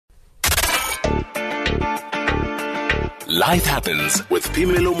Life Happens with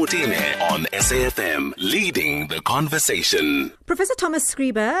Phemelo Motene on SAFM, leading the conversation. Professor Thomas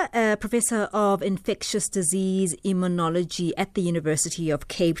Scriba, Professor of Infectious Disease Immunology at the University of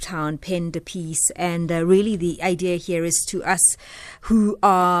Cape Town, penned a piece. And really the idea here is to us who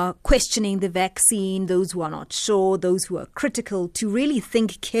are questioning the vaccine, those who are not sure, those who are critical, to really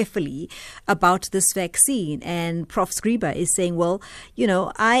think carefully about this vaccine. And Prof. Scriba is saying, well, you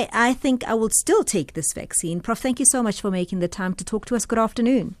know, I think I will still take this vaccine. Prof, thank you so much for making the time to talk to us. Good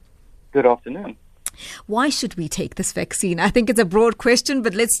afternoon. Good afternoon. Why should we take this vaccine? I think it's a broad question,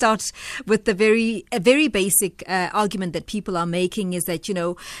 but let's start with the very basic argument that people are making is that, you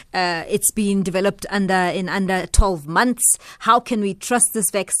know, it's been developed under 12 months. How can we trust this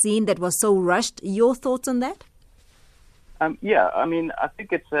vaccine that was so rushed? Your thoughts on that? I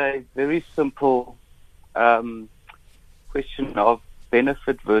think it's a very simple question of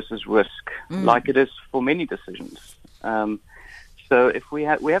benefit versus risk, like it is for many decisions. So if we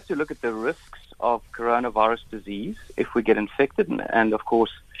have to look at the risks of coronavirus disease if we get infected, and of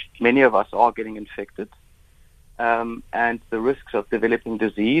course many of us are getting infected, and the risks of developing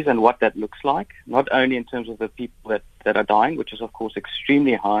disease and what that looks like, not only in terms of the people that are dying, which is of course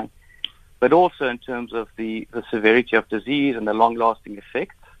extremely high, but also in terms of the severity of disease and the long-lasting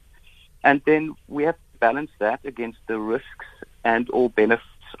effects. And then we have to balance that against the risks and or benefits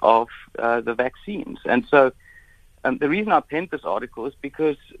of the vaccines. And so the reason I penned this article is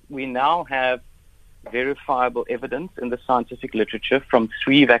because we now have verifiable evidence in the scientific literature from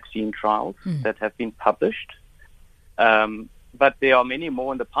 3 vaccine trials that have been published. But there are many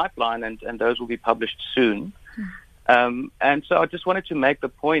more in the pipeline, and those will be published soon. And so I just wanted to make the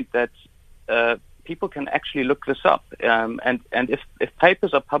point that people can actually look this up. And if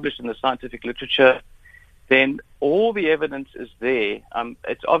papers are published in the scientific literature, then all the evidence is there.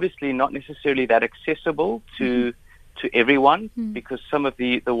 It's obviously not necessarily that accessible to everyone, because some of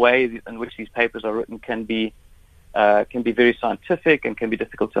the way in which these papers are written can be very scientific and can be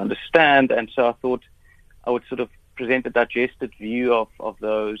difficult to understand. And so I thought I would sort of present a digested view of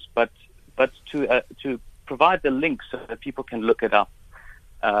those, but to provide the links so that people can look it up,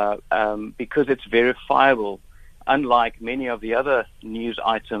 because it's verifiable, unlike many of the other news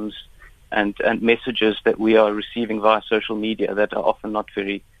items and messages that we are receiving via social media that are often not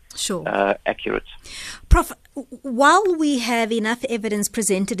very accurate. Prof, while we have enough evidence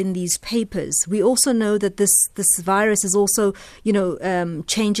presented in these papers, we also know that this virus is also,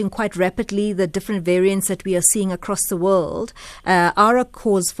 changing quite rapidly. The different variants that we are seeing across the world are a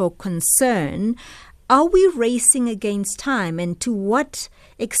cause for concern. Are we racing against time, and to what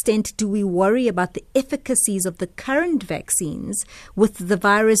extent do we worry about the efficacies of the current vaccines with the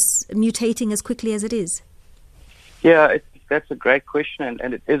virus mutating as quickly as it is? Yeah, that's a great question,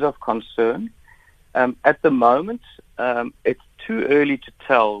 and it is of concern. At the moment, it's too early to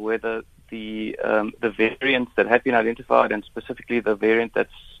tell whether the variants that have been identified, and specifically the variant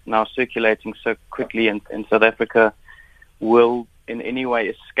that's now circulating so quickly in South Africa, will in any way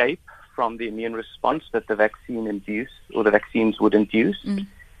escape from the immune response that the vaccine induced, or the vaccines would induce.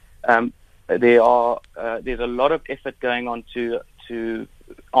 There's a lot of effort going on to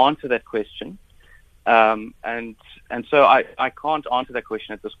answer that question. And so I can't answer that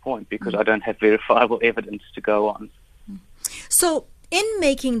question at this point because I don't have verifiable evidence to go on. So in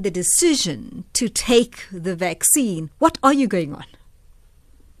making the decision to take the vaccine, what are you going on?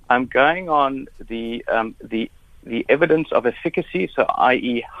 I'm going on the evidence of efficacy, so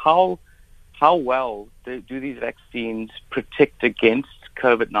i.e. how well do these vaccines protect against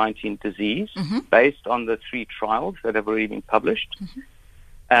COVID-19 disease based on the 3 trials that have already been published.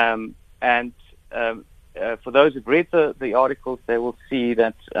 For those who've read the articles, they will see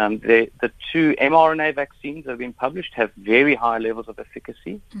that the 2 mRNA vaccines that have been published have very high levels of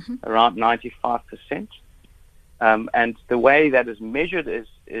efficacy, around 95%. And the way that is measured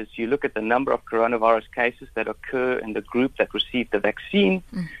is you look at the number of coronavirus cases that occur in the group that received the vaccine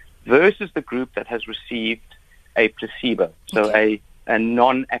versus the group that has received a placebo, so a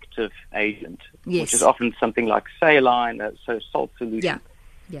non-active agent, which is often something like saline, so salt solution.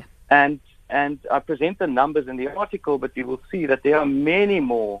 And I present the numbers in the article, but you will see that there are many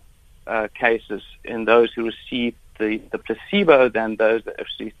more cases in those who received the placebo than those that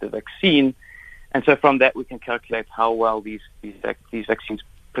received the vaccine. And so from that, we can calculate how well these vaccines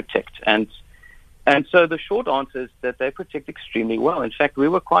protect. And so the short answer is that they protect extremely well. In fact, we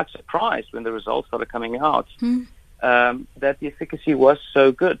were quite surprised when the results started coming out that the efficacy was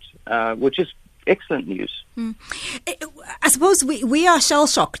so good, which is excellent news. I suppose we are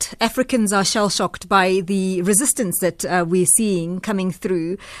shell-shocked. Africans are shell-shocked by the resistance that we're seeing coming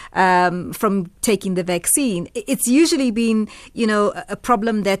through from taking the vaccine. It's usually been, a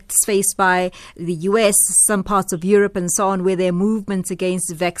problem that's faced by the US, some parts of Europe and so on, where there are movements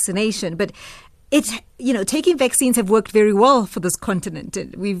against vaccination. But taking vaccines have worked very well for this continent.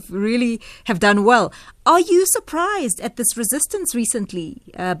 We've really have done well. Are you surprised at this resistance recently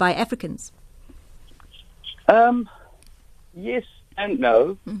by Africans? Yes and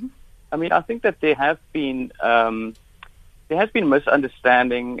no. Mm-hmm. I mean, I think that there has been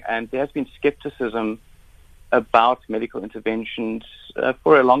misunderstanding and there has been skepticism about medical interventions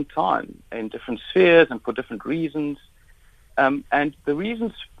for a long time in different spheres and for different reasons. And the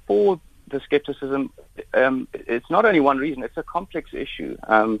reasons for the skepticism, it's not only one reason, it's a complex issue.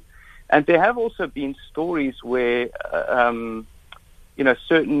 And there have also been stories where,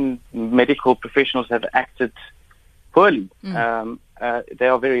 certain medical professionals have acted poorly. They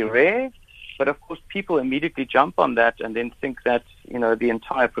are very rare, but of course people immediately jump on that and then think that, the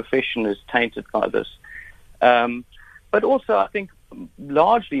entire profession is tainted by this. But also I think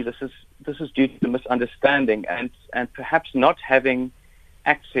largely this is due to misunderstanding and perhaps not having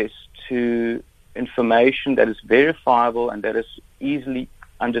access to information that is verifiable and that is easily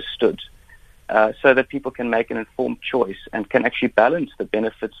understood, so that people can make an informed choice and can actually balance the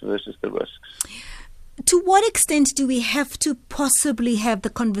benefits versus the risks. To what extent do we have to possibly have the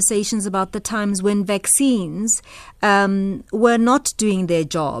conversations about the times when vaccines were not doing their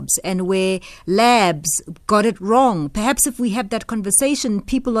jobs and where labs got it wrong? Perhaps if we have that conversation,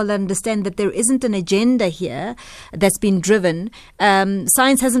 people will understand that there isn't an agenda here that's been driven.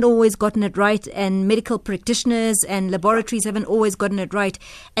 Science hasn't always gotten it right, and medical practitioners and laboratories haven't always gotten it right,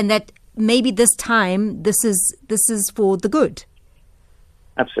 and that maybe this time this is for the good.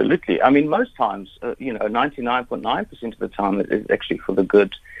 Absolutely. I mean, most times, 99.9% of the time it is actually for the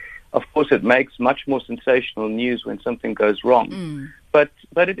good. Of course, it makes much more sensational news when something goes wrong. But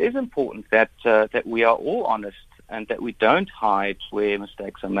it is important that we are all honest and that we don't hide where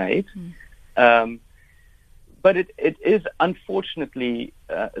mistakes are made. But it is unfortunately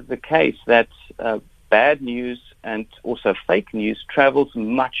the case that bad news and also fake news travels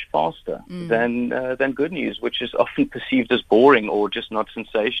much faster than good news, which is often perceived as boring or just not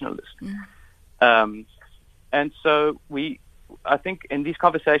sensationalist. And so I think in these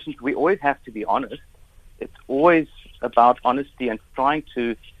conversations we always have to be honest. It's always about honesty and trying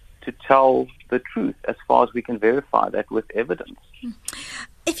to tell the truth as far as we can verify that with evidence.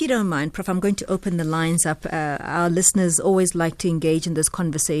 If you don't mind, Prof, I'm going to open the lines up. Our listeners always like to engage in this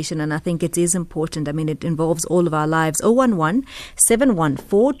conversation, and I think it is important. I mean, it involves all of our lives.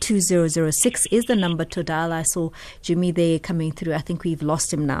 011-714-2006 is the number to dial. I saw Jimmy there coming through. I think we've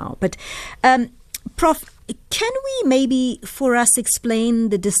lost him now. But, Prof, can we maybe, for us, explain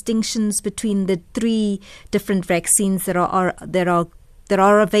the distinctions between the three different vaccines that are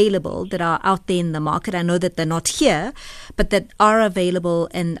available, that are out there in the market? I know that they're not here, but that are available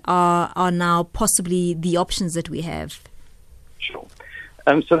and are now possibly the options that we have. Sure.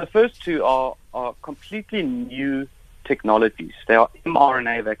 So the first two are completely new technologies. They are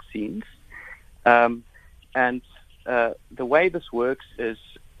mRNA vaccines. And the way this works is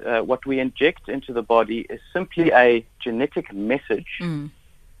what we inject into the body is simply a genetic message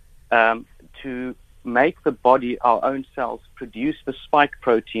to make the body, our own cells, produce the spike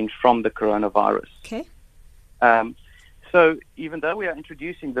protein from the coronavirus. Okay. So even though we are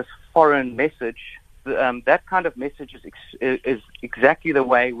introducing this foreign message, that kind of message is exactly the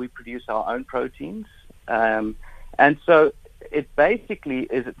way we produce our own proteins. And so it basically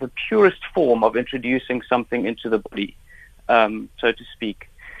is the purest form of introducing something into the body, so to speak.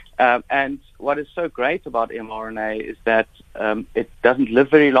 And what is so great about mRNA is that it doesn't live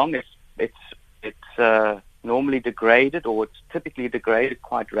very long. It's normally degraded, or it's typically degraded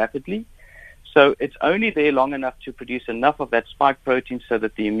quite rapidly. So it's only there long enough to produce enough of that spike protein so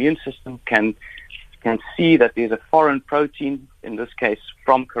that the immune system can see that there's a foreign protein, in this case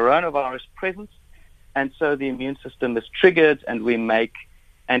from coronavirus, present. And so the immune system is triggered and we make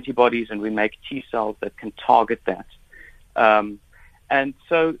antibodies and we make T cells that can target that. And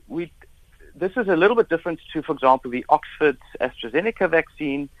so this is a little bit different to, for example, the Oxford AstraZeneca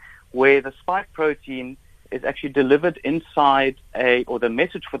vaccine, where the spike protein is actually delivered inside or the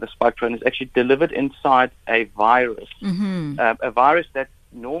message for the spike protein is actually delivered inside a virus, a virus that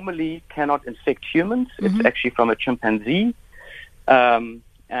normally cannot infect humans. It's actually from a chimpanzee, and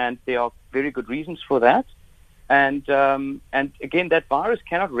there are very good reasons for that. And again, that virus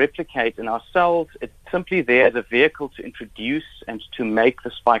cannot replicate in our cells. It's simply there as a vehicle to introduce and to make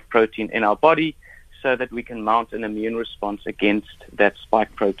the spike protein in our body so that we can mount an immune response against that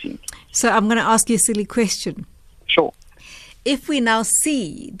spike protein. So I'm going to ask you a silly question. Sure. If we now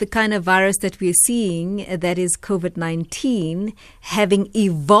see the kind of virus that we're seeing, that is COVID-19, having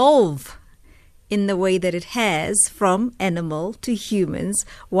evolved in the way that it has from animal to humans,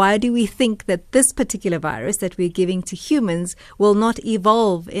 why do we think that this particular virus that we're giving to humans will not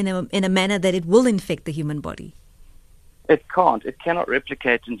evolve in a manner that it will infect the human body? It can't. It cannot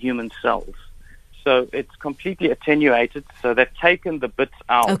replicate in human cells. So it's completely attenuated. So they've taken the bits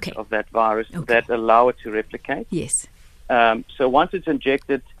out of that virus that allow it to replicate. Yes. So once it's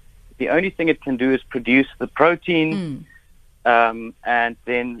injected, the only thing it can do is produce the protein, and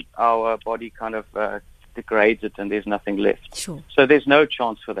then our body kind of degrades it and there's nothing left. Sure. So there's no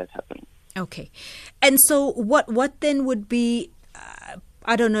chance for that happening. Okay. And so what then would be,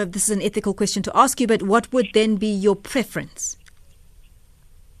 I don't know if this is an ethical question to ask you, but what would then be your preference?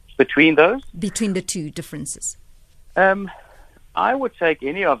 Between those? Between the two differences. I would take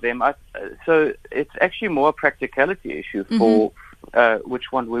any of them. So it's actually more a practicality issue for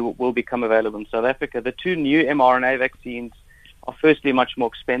which one will become available in South Africa. The two new mRNA vaccines are firstly much more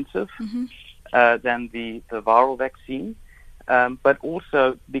expensive than the viral vaccine. But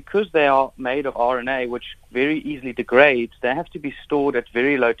also, because they are made of RNA, which very easily degrades, they have to be stored at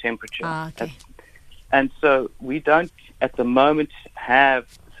very low temperature. Okay. And so we don't, at the moment, have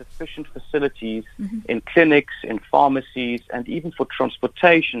sufficient facilities in clinics, in pharmacies, and even for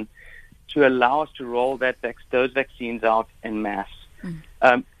transportation to allow us to roll those vaccines out en masse.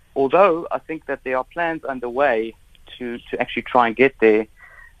 Although I think that there are plans underway to actually try and get there.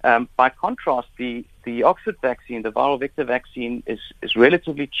 By contrast, the Oxford vaccine, the viral vector vaccine, is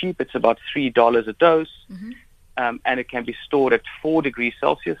relatively cheap. It's about $3 a dose, and it can be stored at 4 degrees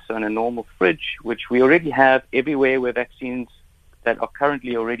Celsius, so in a normal fridge, which we already have everywhere where vaccines that are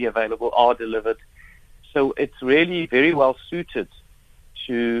currently already available are delivered. So it's really very well suited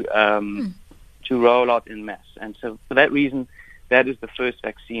to roll out en masse. And so for that reason, that is the first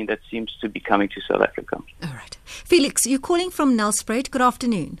vaccine that seems to be coming to South Africa. All right. Felix, you're calling from Nelspruit. Good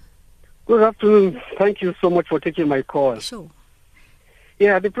afternoon. Good afternoon. Thank you so much for taking my call. Sure.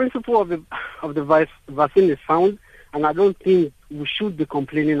 Yeah, the principle of the vaccine is sound, and I don't think we should be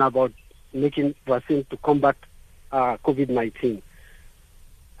complaining about making vaccine to combat COVID-19.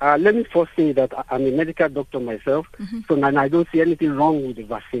 Let me first say that I'm a medical doctor myself, so I don't see anything wrong with the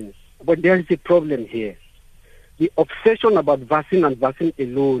vaccine. But there is a problem here. The obsession about vaccine and vaccine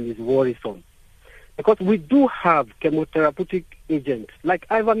alone is worrisome. Because we do have chemotherapeutic agents, like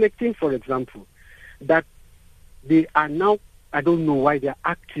ivermectin, for example, that they are now, I don't know why, they are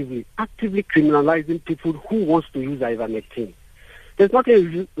actively criminalizing people who wants to use ivermectin. There's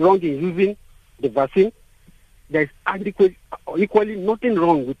nothing wrong in using the vaccine. There's equally nothing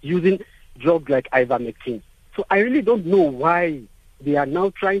wrong with using drugs like ivermectin. So I really don't know why they are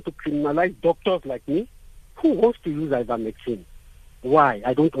now trying to criminalize doctors like me who wants to use ivermectin. Why?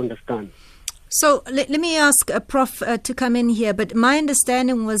 I don't understand. So let me ask Prof to come in here, but my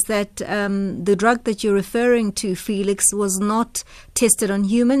understanding was that the drug that you're referring to, Felix, was not tested on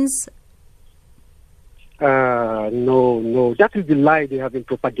humans? No. That is the lie they have been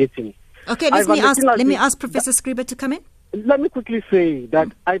propagating. Okay, let me ask Professor Scriba to come in. Let me quickly say that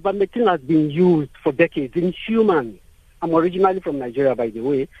ivermectin has been used for decades in humans. I'm originally from Nigeria, by the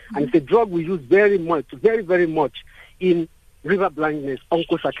way, and it's a drug we use very, very much in river blindness,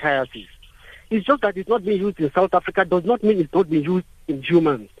 onchocerciasis. It's just that it's not being used in South Africa does not mean it's not being used in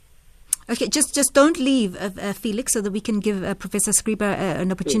humans. Okay, just don't leave, Felix, so that we can give Professor Scriba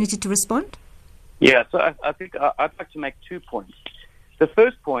an opportunity to respond. Yeah, so I think I'd like to make 2 points. The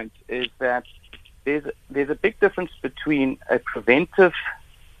first point is that there's a big difference between a preventive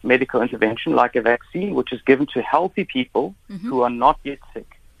medical intervention like a vaccine, which is given to healthy people who are not yet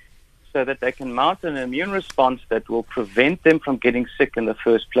sick, so that they can mount an immune response that will prevent them from getting sick in the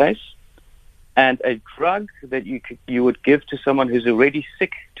first place, and a drug that you would give to someone who's already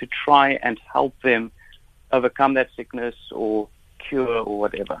sick to try and help them overcome that sickness or cure or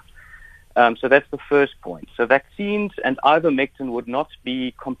whatever. So that's the first point. So vaccines and ivermectin would not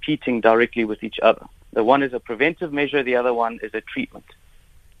be competing directly with each other. The one is a preventive measure, the other one is a treatment.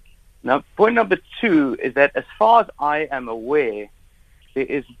 Now, point number 2 is that as far as I am aware, there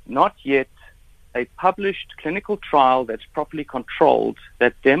is not yet a published clinical trial that's properly controlled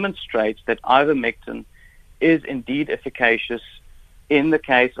that demonstrates that ivermectin is indeed efficacious in the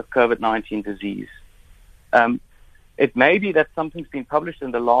case of COVID-19 disease. It may be that something's been published in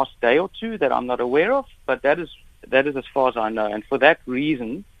the last day or two that I'm not aware of, but that is as far as I know. And for that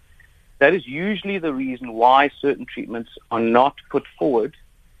reason, that is usually the reason why certain treatments are not put forward,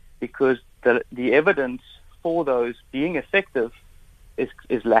 because the evidence for those being effective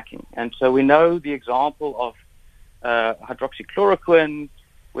is lacking. And so we know the example of hydroxychloroquine,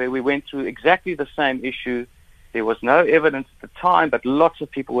 where we went through exactly the same issue. There was no evidence at the time, but lots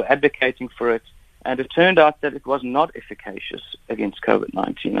of people were advocating for it. And it turned out that it was not efficacious against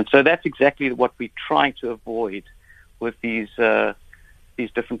COVID-19. And so that's exactly what we're trying to avoid with these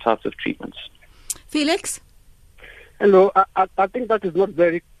different types of treatments. Felix? Hello. I think that is not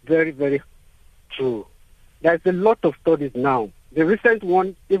very, very, very true. There's a lot of studies now. The recent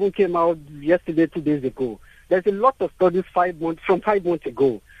one even came out yesterday, 2 days ago. There's a lot of studies 5 months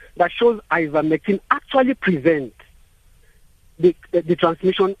ago that shows ivermectin actually prevents the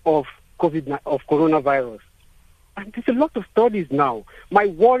transmission of coronavirus. And there's a lot of studies now. My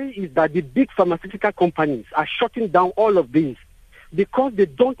worry is that the big pharmaceutical companies are shutting down all of these because they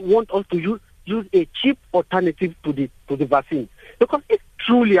don't want us to use a cheap alternative to the vaccine. Because if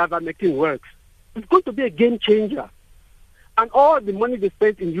truly ivermectin works, it's going to be a game changer. And all the money they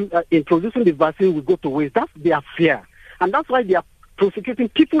spent in producing the vaccine will go to waste. That's their fear. And that's why they are prosecuting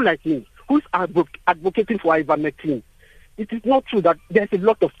people like me who's advocating for ivermectin. It is not true that there's a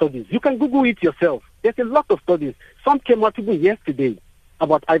lot of studies. You can Google it yourself. There's a lot of studies. Some came out even yesterday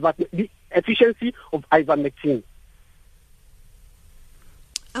about the efficiency of ivermectin.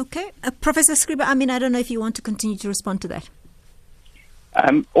 Okay. Professor Scriba, I don't know if you want to continue to respond to that.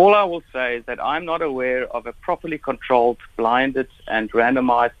 All I will say is that I'm not aware of a properly controlled, blinded, and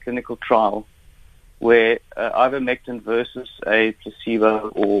randomized clinical trial where ivermectin versus a placebo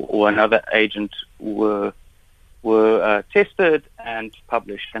or another agent were tested and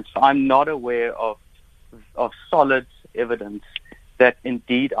published. And so I'm not aware of solid evidence that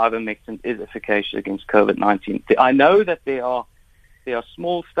indeed ivermectin is efficacious against COVID-19. I know that there are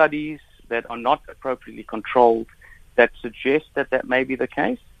small studies that are not appropriately controlled that suggest that may be the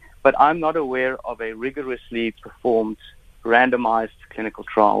case, but I'm not aware of a rigorously performed randomized clinical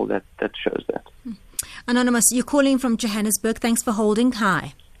trial that shows that. Anonymous, you're calling from Johannesburg. Thanks for holding.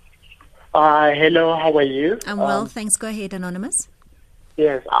 Hi. Hello, how are you? I'm well, thanks. Go ahead, Anonymous.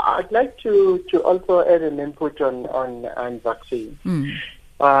 Yes, I'd like to also add an input on vaccine.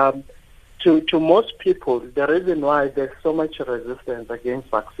 To most people, the reason why there's so much resistance against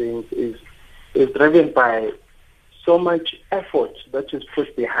vaccines is driven by so much effort that is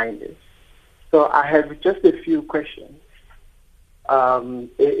put behind it. So I have just a few questions.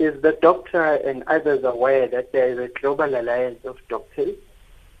 Is the doctor and others aware that there is a global alliance of doctors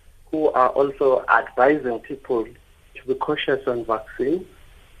who are also advising people to be cautious on vaccines,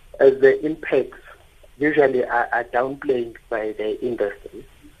 as the impacts usually are downplayed by the industry?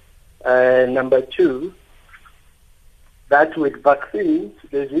 Number two, that with vaccines,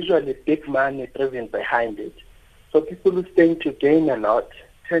 there's usually big money driven behind it. So people who stand to gain a lot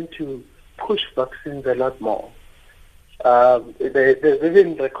tend to push vaccines a lot more. There's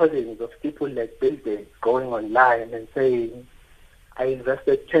even recordings of people like Bill Gates going online and saying, I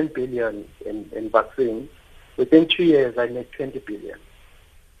invested 10 billion in vaccines. Within 2 years, I made 20 billion.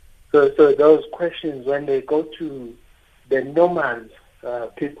 So those questions, when they go to the normal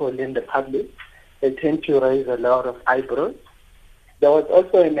people in the public, they tend to raise a lot of eyebrows. There was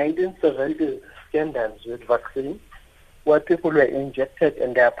also a 1970s scandals with vaccines where people were injected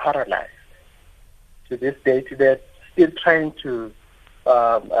and they are paralyzed. To this day, they're still trying to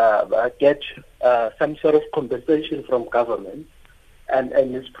get some sort of compensation from government, and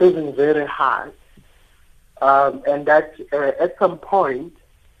it's proving very hard. And that at some point,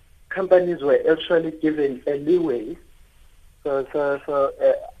 companies were actually given a leeway. So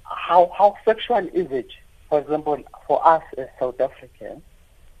how factual is it, for example, for us as South Africans,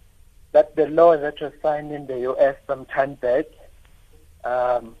 that the law that was signed in the U.S. some time back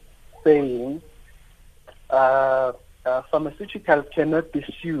saying pharmaceuticals cannot be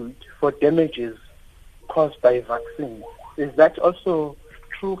sued for damages caused by vaccines. Is that also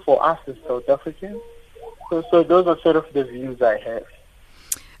true for us as South Africans? So those are sort of the views I have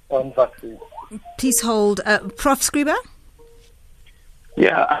on vaccines. Please hold. Prof. Scriba?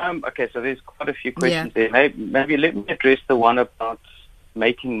 Yeah, okay, so there's quite a few questions there. Maybe let me address the one about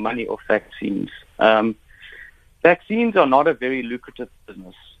making money off vaccines. Vaccines are not a very lucrative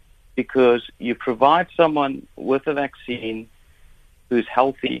business because you provide someone with a vaccine who's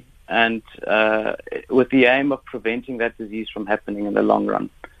healthy and with the aim of preventing that disease from happening in the long run.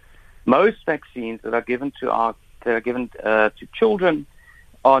 Most vaccines that are given to children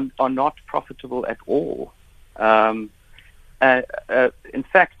are not profitable at all. In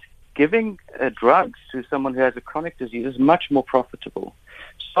fact, giving drugs to someone who has a chronic disease is much more profitable.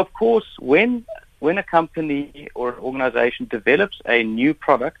 So, of course, when a company or an organization develops a new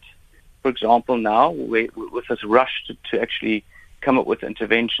product for example, now with this rush to actually come up with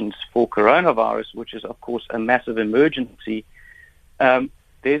interventions for coronavirus, which is, of course, a massive emergency,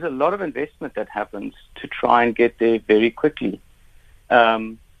 there's a lot of investment that happens to try and get there very quickly.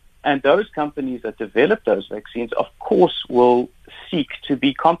 And those companies that develop those vaccines, of course, will seek to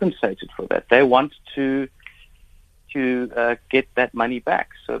be compensated for that. They want to get that money back,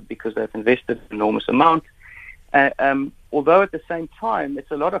 so because they've invested an enormous amount. Although at the same time,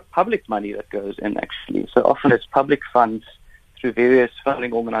 it's a lot of public money that goes in, actually. So often it's public funds through various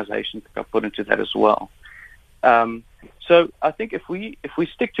funding organizations that are put into that as well. So I think if we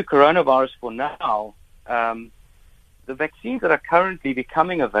stick to coronavirus for now, the vaccines that are currently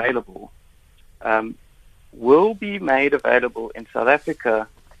becoming available will be made available in South Africa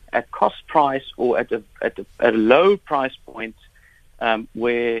at cost price or at a low price point,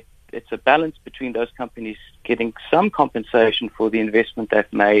 where it's a balance between those companies getting some compensation for the investment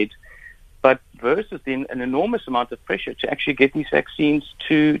they've made, but versus an enormous amount of pressure to actually get these vaccines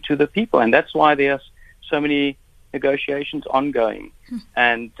to the people. And that's why there are so many negotiations ongoing.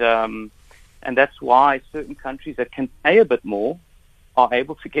 And that's why certain countries that can pay a bit more are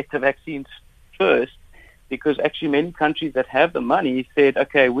able to get the vaccines first, because actually many countries that have the money said,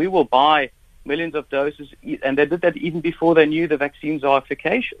 okay, we will buy millions of doses, and they did that even before they knew the vaccines are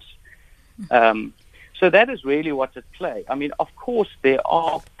efficacious. So that is really what's at play. I mean, of course, there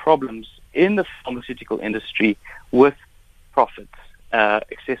are problems in the pharmaceutical industry with profits,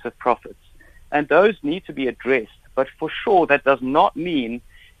 excessive profits, and those need to be addressed. But for sure, that does not mean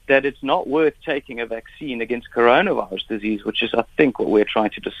that it's not worth taking a vaccine against coronavirus disease, which is, I think, what we're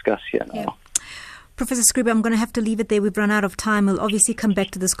trying to discuss here now. Yeah. Professor Scriba, I'm going to have to leave it there. We've run out of time. We'll obviously come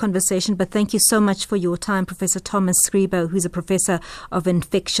back to this conversation, but thank you so much for your time, Professor Thomas Scriba, who's a professor of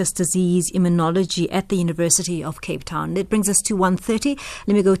infectious disease immunology at the University of Cape Town. That brings us to 1:30.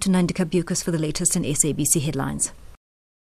 Let me go to Nandika Bukas for the latest in SABC headlines.